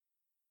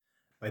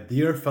My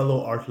dear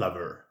fellow art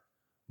lover,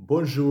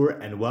 bonjour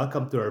and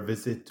welcome to our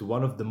visit to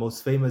one of the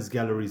most famous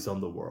galleries on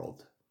the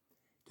world.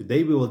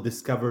 Today we will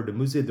discover the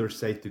Musée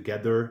d'Orsay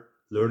together,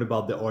 learn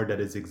about the art that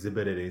is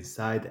exhibited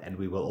inside, and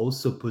we will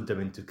also put them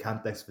into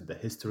context with the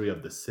history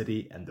of the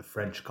city and the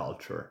French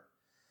culture.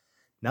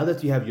 Now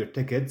that you have your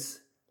tickets,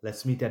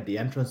 let's meet at the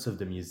entrance of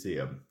the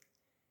museum.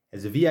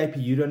 As a VIP,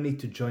 you don't need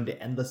to join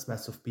the endless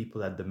mass of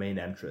people at the main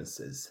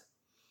entrances.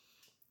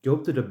 Go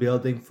up to the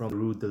building from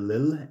Rue de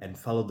Lille and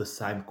follow the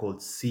sign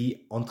called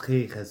C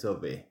Entrée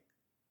réservée.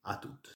 À toutes.